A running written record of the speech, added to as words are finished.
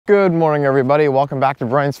Good morning, everybody. Welcome back to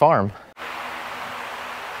Broyans Farm.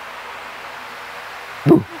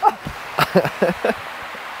 Boo. What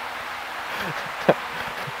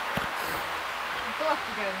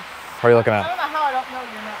are you looking at? I don't know how I don't know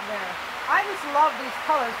you're not there. I just love these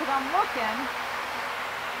colors because I'm looking.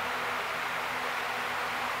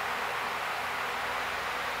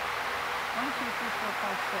 1, 2, 3, 4,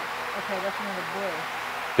 5, 6. Okay, that's another blue.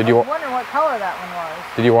 I was wondering what color that one was.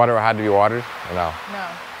 Did you water what had to be watered or no?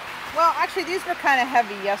 No. Well, actually, these were kind of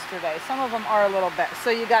heavy yesterday. Some of them are a little bit. So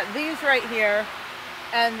you got these right here,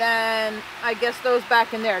 and then I guess those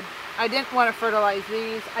back in there. I didn't want to fertilize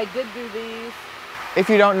these. I did do these. If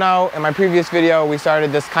you don't know, in my previous video, we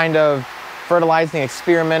started this kind of fertilizing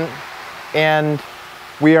experiment, and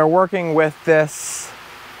we are working with this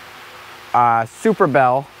Super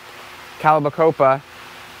Bell Calibacopa,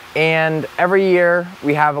 and every year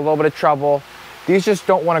we have a little bit of trouble. These just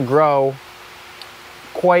don't want to grow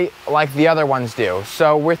quite like the other ones do.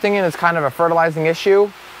 So we're thinking it's kind of a fertilizing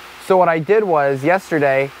issue. So what I did was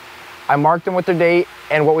yesterday, I marked them with their date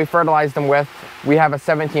and what we fertilized them with. We have a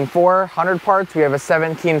 17.4 100 parts. We have a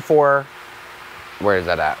 17.4, where is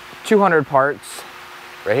that at? 200 parts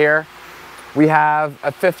right here. We have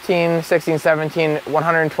a 15, 16, 17,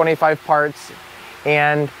 125 parts,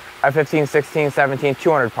 and a 15, 16, 17,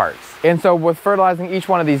 200 parts. And so with fertilizing each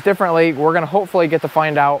one of these differently, we're gonna hopefully get to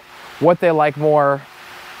find out what they like more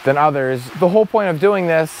than others. The whole point of doing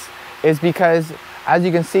this is because, as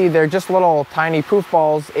you can see, they're just little tiny poof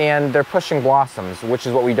balls and they're pushing blossoms, which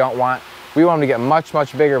is what we don't want. We want them to get much,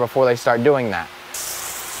 much bigger before they start doing that.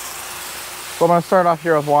 So I'm gonna start off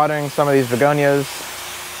here with watering some of these begonias.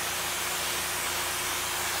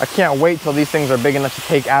 I can't wait till these things are big enough to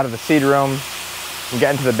take out of the seed room and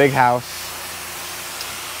get into the big house.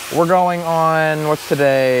 We're going on, what's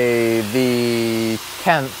today? The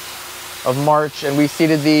 10th of March, and we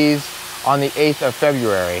seeded these on the 8th of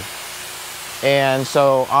February. And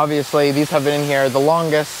so obviously these have been in here the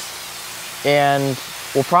longest and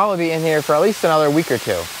will probably be in here for at least another week or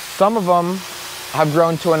two. Some of them have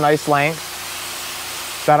grown to a nice length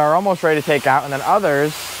that are almost ready to take out, and then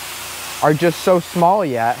others are just so small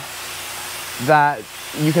yet that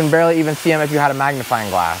you can barely even see them if you had a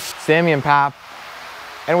magnifying glass. Sammy and Pap,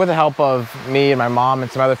 and with the help of me and my mom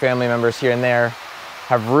and some other family members here and there,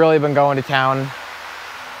 have really been going to town.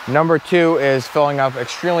 Number 2 is filling up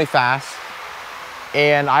extremely fast.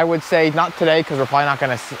 And I would say not today, because we're probably not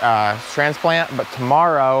gonna transplant, but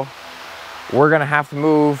tomorrow we're gonna have to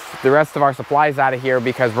move the rest of our supplies out of here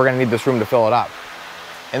because we're gonna need this room to fill it up.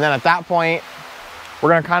 And then at that point, we're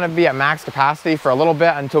gonna kind of be at max capacity for a little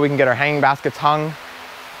bit until we can get our hanging baskets hung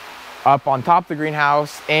up on top of the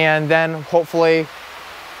greenhouse. And then hopefully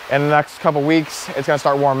in the next couple weeks, it's gonna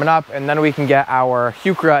start warming up, and then we can get our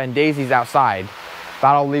heuchera and daisies outside.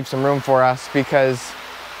 That'll leave some room for us because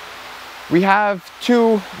we have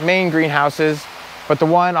 2 main greenhouses, but the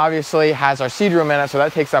one obviously has our seed room in it, so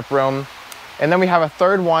that takes up room. And then we have a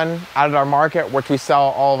 3rd one out at our market, which we sell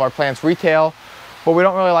all of our plants retail, but we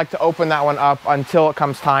don't really like to open that one up until it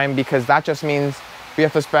comes time, because that just means we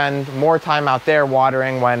have to spend more time out there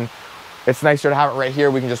watering when it's nicer to have it right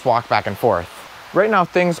here. We can just walk back and forth. Right now,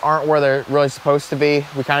 things aren't where they're really supposed to be.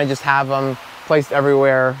 We kind of just have them placed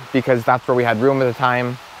everywhere because that's where we had room at the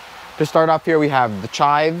time. To start off here, we have the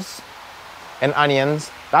chives and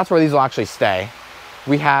onions. That's where these will actually stay.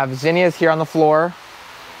 We have zinnias here on the floor.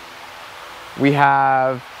 We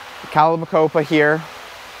have Calibacopa here,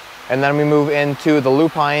 and then we move into the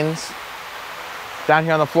lupines. Down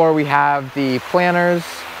here on the floor we have the planters.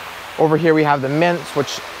 Over here we have the mints,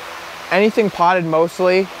 which anything potted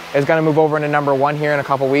mostly is going to move over into number 1 here in a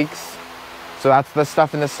couple weeks. So that's this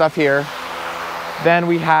stuff and this stuff here. Then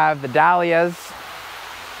we have the dahlias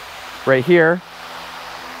right here.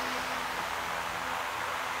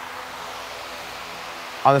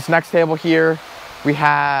 On this next table here, we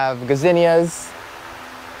have gazinias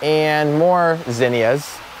and more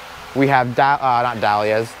zinnias. We have, not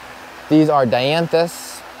dahlias, these are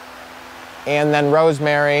dianthus, and then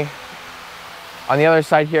rosemary. On the other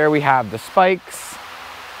side here, we have the spikes,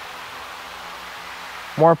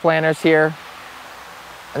 more planters here.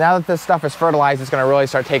 And now that this stuff is fertilized, it's gonna really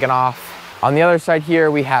start taking off. On the other side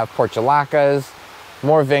here, we have portulacas,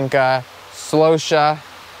 more vinca, celosia,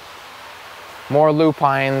 more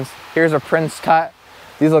lupines. Here's a Prince Tut.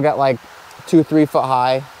 These will get like 2-3 foot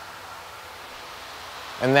high.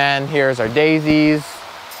 And then here's our daisies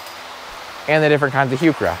and the different kinds of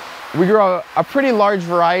heuchera. We grow a pretty large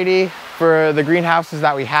variety for the greenhouses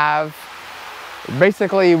that we have.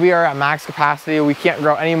 Basically, we are at max capacity. We can't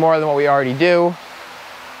grow any more than what we already do.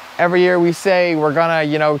 Every year we say we're gonna,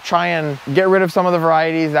 you know, try and get rid of some of the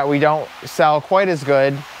varieties that we don't sell quite as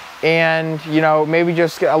good, and, you know, maybe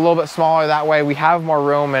just get a little bit smaller. That way we have more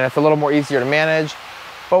room and it's a little more easier to manage,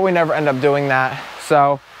 but we never end up doing that.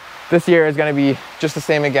 So this year is gonna be just the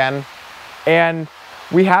same again. And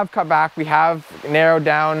we have cut back, we have narrowed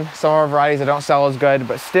down some of our varieties that don't sell as good,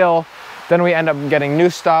 but still, then we end up getting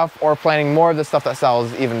new stuff or planting more of the stuff that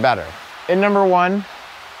sells even better. In number 1,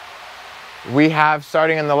 we have,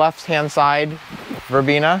 starting on the left-hand side,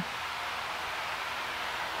 verbena.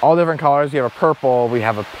 All different colors. We have a purple, we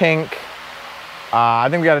have a pink. I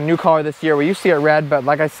think we got a new color this year. We used to get red, but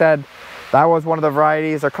like I said, that was one of the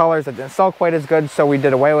varieties or colors that didn't sell quite as good, so we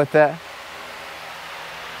did away with it.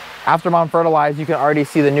 After Mom fertilized, you can already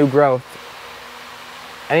see the new growth.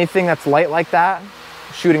 Anything that's light like that,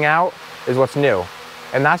 shooting out, is what's new.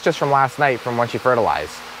 And that's just from last night, from when she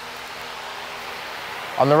fertilized.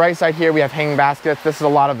 On the right side here, we have hanging baskets. This is a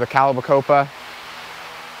lot of the Calibacopa.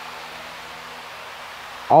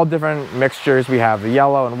 All different mixtures. We have the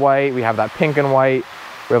yellow and white. We have that pink and white.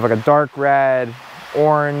 We have like a dark red,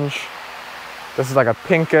 orange. This is like a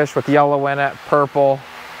pinkish with yellow in it, purple.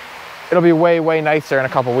 It'll be way, way nicer in a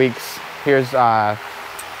couple weeks. Here's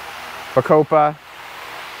Bacopa.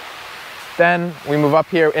 Then we move up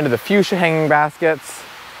here into the fuchsia hanging baskets.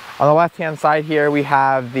 On the left-hand side here, we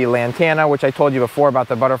have the lantana, which I told you before about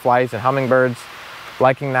the butterflies and hummingbirds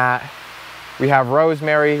liking that. We have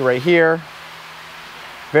rosemary right here.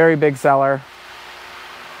 Very big seller.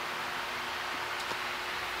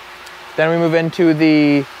 Then we move into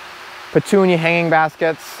the petunia hanging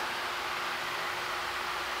baskets.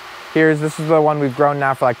 This is the one we've grown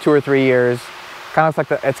now for like 2 or 3 years. Kind of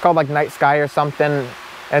looks like it's called like night sky or something. And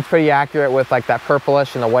it's pretty accurate with like that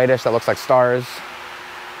purplish and the whitish that looks like stars.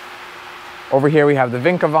 Over here we have the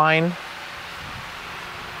vinca vine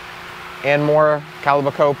and more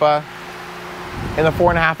Calibacopa. In the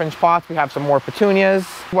 4.5-inch pots, we have some more petunias.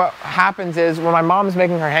 What happens is when my mom's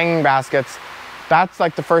making her hanging baskets, that's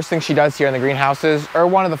like the first thing she does here in the greenhouses, or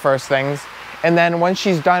one of the first things. And then when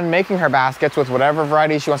she's done making her baskets with whatever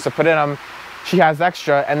variety she wants to put in them, she has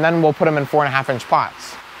extra, and then we'll put them in 4.5-inch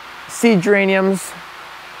pots. Seed geraniums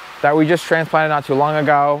that we just transplanted not too long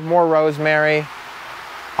ago, more rosemary.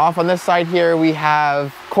 Off on this side here, we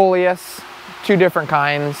have coleus, 2 different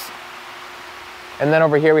kinds. And then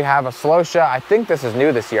over here we have a celosia. I think this is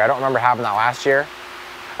new this year. I don't remember having that last year.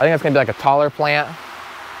 I think it's gonna be like a taller plant.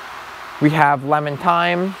 We have lemon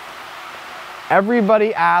thyme.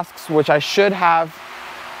 Everybody asks, which I should have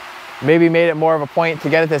maybe made it more of a point to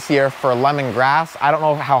get it this year, for lemongrass. I don't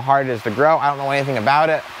know how hard it is to grow. I don't know anything about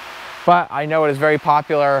it, but I know it is very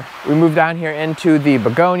popular. We move down here into the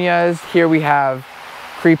begonias. Here we have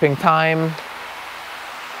creeping thyme.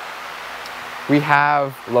 We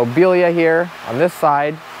have lobelia here on this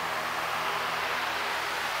side.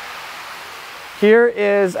 Here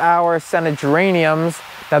is our scented geraniums.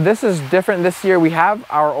 Now this is different this year. We have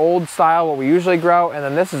our old style, what we usually grow, and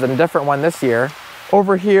then this is a different one this year.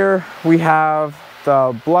 Over here we have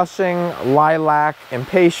the blushing lilac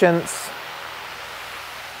impatiens.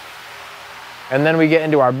 And then we get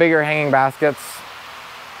into our bigger hanging baskets,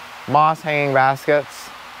 moss hanging baskets.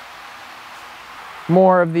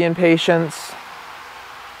 More of the impatiens.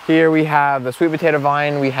 Here we have the sweet potato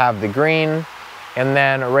vine, we have the green, and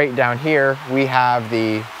then right down here we have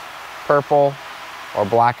the purple or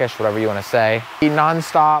blackish, whatever you want to say. The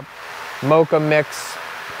non-stop mocha mix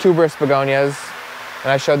tuberous begonias,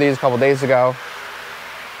 and I showed these a couple days ago.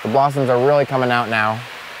 The blossoms are really coming out now.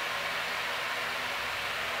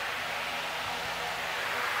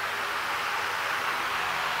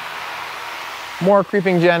 More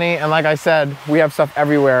creeping Jenny, and like I said, we have stuff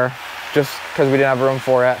everywhere just because we didn't have room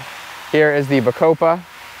for it. Here is the Bacopa.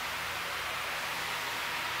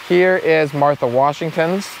 Here is Martha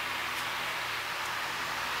Washington's.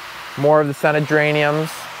 More of the scented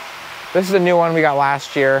geraniums. This is a new one we got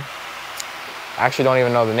last year. I actually don't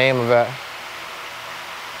even know the name of it.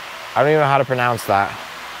 I don't even know how to pronounce that.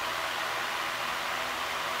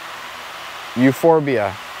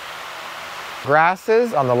 Euphorbia.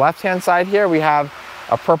 Grasses, on the left-hand side here, we have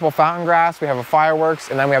a purple fountain grass, we have a fireworks,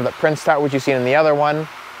 and then we have the Prince Tut, which you've seen in the other one.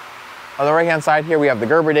 On the right-hand side here, we have the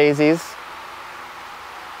Gerber daisies.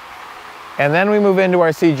 And then we move into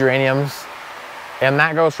our seed geraniums, and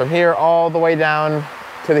that goes from here all the way down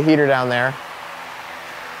to the heater down there.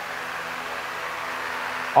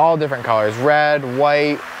 All different colors, red,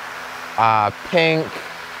 white, pink,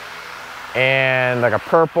 and like a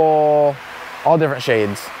purple, all different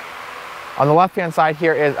shades. On the left-hand side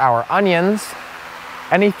here is our onions.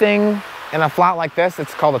 Anything in a flat like this,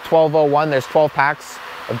 it's called a 1201. There's 12 packs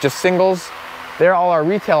of just singles. They're all our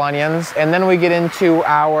retail onions. And then we get into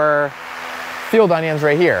our field onions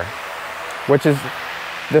right here, which is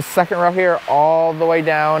this second row here all the way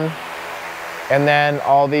down. And then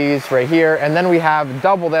all these right here. And then we have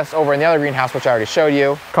double this over in the other greenhouse, which I already showed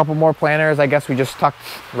you. A couple more planters, I guess we just tucked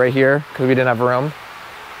right here because we didn't have room.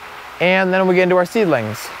 And then we get into our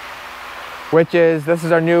seedlings, which is, this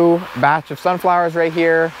is our new batch of sunflowers right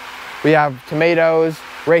here. We have tomatoes.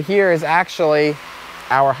 Right here is actually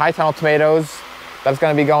our high tunnel tomatoes. That's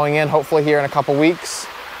gonna be going in hopefully here in a couple weeks.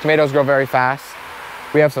 Tomatoes grow very fast.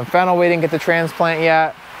 We have some fennel we didn't get to transplant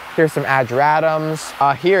yet. Here's some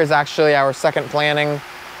ageratums. Here is actually our second planting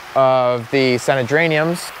of the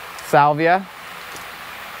Senadreniums. Salvia,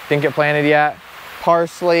 didn't get planted yet.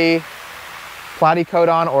 Parsley,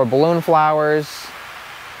 platycodon or balloon flowers,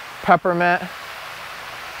 peppermint,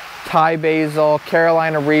 Thai basil,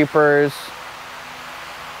 Carolina reapers,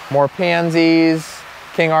 more pansies,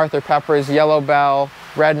 King Arthur peppers, yellow bell,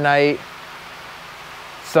 red knight,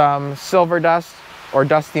 some silver dust or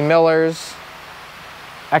dusty millers,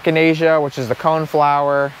 echinacea, which is the cone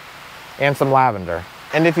flower, and some lavender.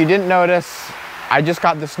 And if you didn't notice, I just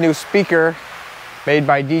got this new speaker made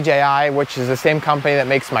by DJI, which is the same company that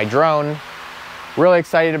makes my drone. Really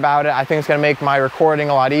excited about it. I think it's gonna make my recording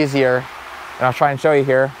a lot easier. And I'll try and show you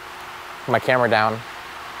here. Put my camera down.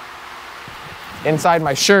 Inside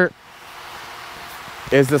my shirt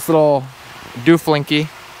is this little dooflinky.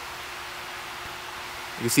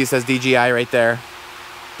 You see it says DJI right there.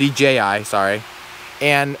 DJI, sorry.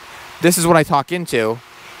 And this is what I talk into.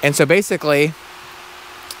 And so basically,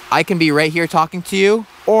 I can be right here talking to you,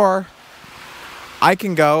 or I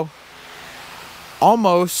can go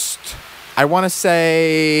almost, I wanna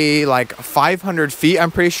say like 500 feet, I'm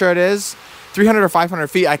pretty sure it is. 300 or 500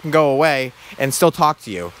 feet, I can go away and still talk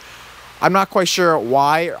to you. I'm not quite sure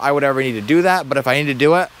why I would ever need to do that, but if I need to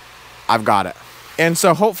do it, I've got it. And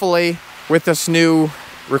so hopefully with this new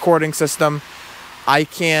recording system, I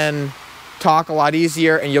can talk a lot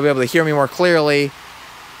easier and you'll be able to hear me more clearly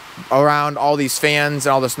around all these fans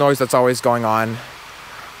and all this noise that's always going on.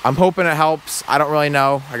 I'm hoping it helps. I don't really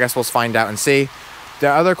know. I guess we'll find out and see. The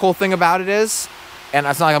other cool thing about it is, and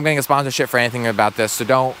it's not like I'm getting a sponsorship for anything about this, so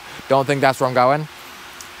don't think that's where I'm going.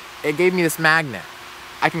 It gave me this magnet.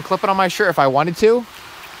 I can clip it on my shirt if I wanted to,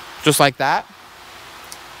 just like that.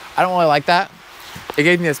 I don't really like that. It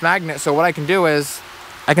gave me this magnet, so what I can do is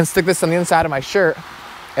I can stick this on the inside of my shirt,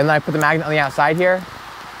 and then I put the magnet on the outside here,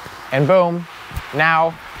 and boom, now,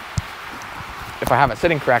 if I have it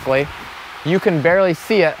sitting correctly, you can barely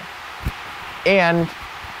see it, and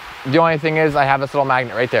the only thing is I have this little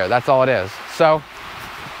magnet right there. That's all it is. So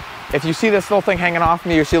if you see this little thing hanging off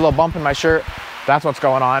me, you see a little bump in my shirt, that's what's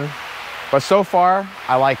going on. But so far,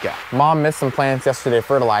 I like it. Mom missed some plants yesterday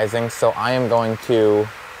fertilizing, so I am going to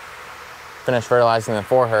finish fertilizing them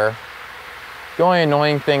for her. The only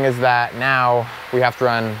annoying thing is that now we have to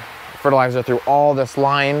run fertilizer through all this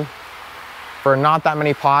line for not that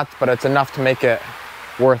many pots, but it's enough to make it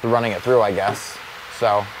worth running it through, I guess.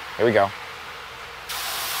 So here we go.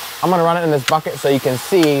 I'm gonna run it in this bucket so you can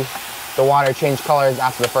see the water change colors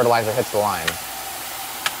after the fertilizer hits the line.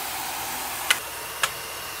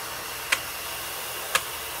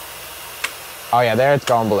 Oh yeah, there it's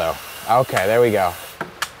going blue. Okay, there we go.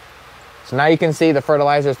 So now you can see the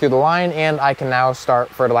fertilizer through the line and I can now start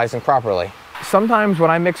fertilizing properly. Sometimes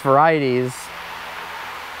when I mix varieties,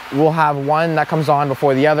 we'll have one that comes on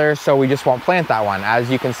before the other, so we just won't plant that one, as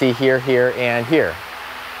you can see here, here, and here.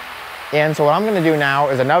 And so what I'm gonna do now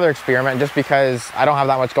is another experiment, just because I don't have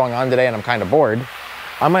that much going on today and I'm kind of bored.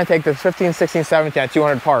 I'm gonna take this 15, 16, 17 at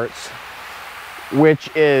 200 parts, which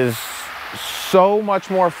is so much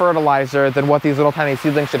more fertilizer than what these little tiny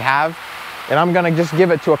seedlings should have. And I'm gonna just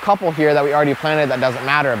give it to a couple here that we already planted that doesn't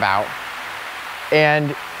matter about.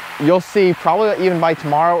 And you'll see probably even by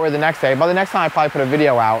tomorrow or the next day, by the next time I probably put a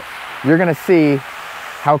video out, you're gonna see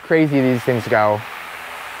how crazy these things go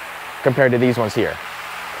compared to these ones here.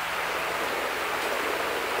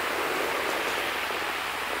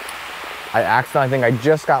 I accidentally think I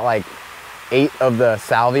just got like 8 of the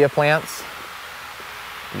salvia plants.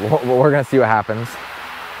 We're gonna see what happens.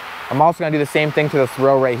 I'm also gonna do the same thing to this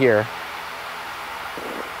row right here.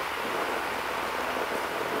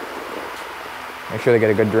 Make sure they get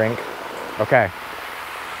a good drink. Okay.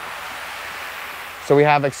 So we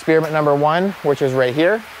have experiment number 1, which is right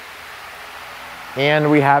here. And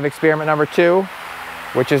we have experiment number 2,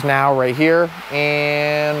 which is now right here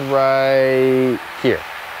and right here,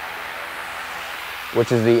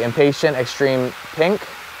 which is the Impatient Extreme Pink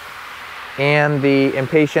and the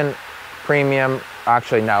Impatient Premium,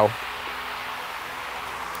 actually no,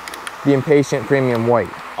 the Impatient Premium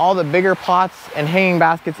White. all the bigger pots and hanging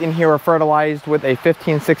baskets in here were fertilized with a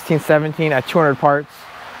 15, 16, 17 at 200 parts.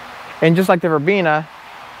 And just like the verbena,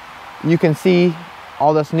 you can see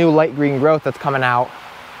all this new light green growth that's coming out,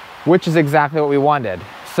 which is exactly what we wanted.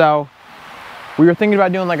 So we were thinking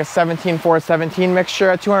about doing like a 17-4-17 mixture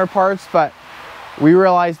at 200 parts, but we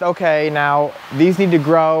realized, okay, now these need to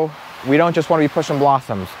grow. We don't just want to be pushing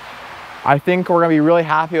blossoms. I think we're going to be really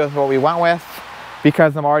happy with what we went with,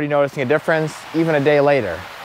 because I'm already noticing a difference even a day later.